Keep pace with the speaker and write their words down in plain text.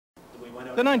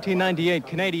The 1998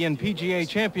 Canadian PGA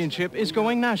Championship is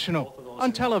going national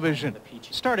on television,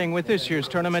 starting with this year's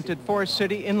tournament at Forest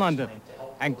City in London.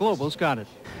 And Global's got it.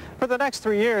 For the next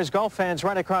 3 years, golf fans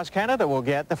right across Canada will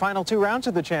get the final 2 rounds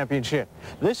of the championship.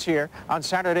 This year on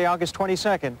Saturday, August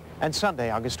 22nd and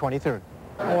Sunday, August 23rd.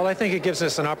 Well, I think it gives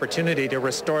us an opportunity to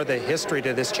restore the history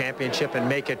to this championship and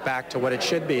make it back to what it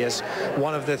should be as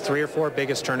one of the 3 or 4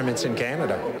 biggest tournaments in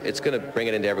Canada. It's going to bring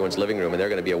it into everyone's living room, and they're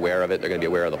going to be aware of it. They're going to be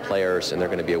aware of the players, and they're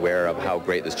going to be aware of how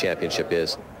great this championship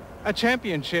is. A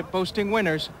championship boasting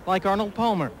winners like Arnold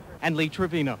Palmer and Lee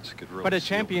Trevino, but a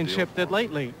championship that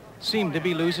lately seemed to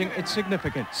be losing its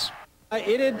significance.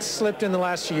 It had slipped in the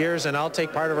last few years, and I'll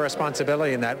take part of our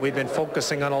responsibility in that. We've been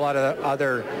focusing on a lot of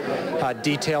other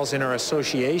details in our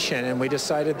association, and we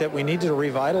decided that we needed to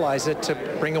revitalize it to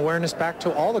bring awareness back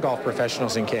to all the golf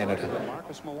professionals in Canada.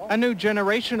 A new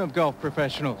generation of golf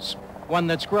professionals, one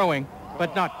that's growing,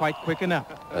 but not quite quick enough.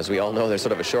 As we all know, there's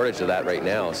sort of a shortage of that right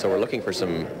now, so we're looking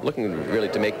really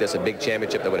to make this a big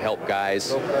championship that would help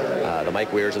guys. The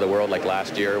Mike Weirs of the world, like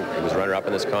last year, he was runner-up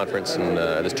in this conference, and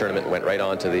this tournament went right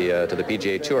on to the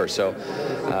PGA Tour, so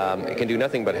it can do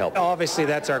nothing but help. Obviously,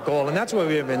 that's our goal, and that's what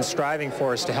we've been striving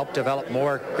for, is to help develop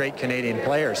more great Canadian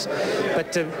players.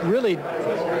 But to really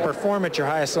perform at your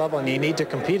highest level, you need to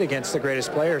compete against the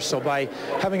greatest players. So by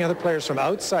having other players from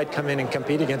outside come in and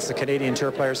compete against the Canadian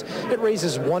Tour players, it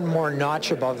raises one more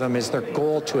notch above them, is their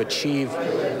goal to achieve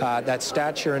that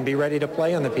stature and be ready to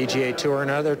play on the PGA Tour and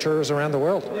other tours around the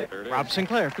world. Rob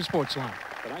Sinclair for Sportsline.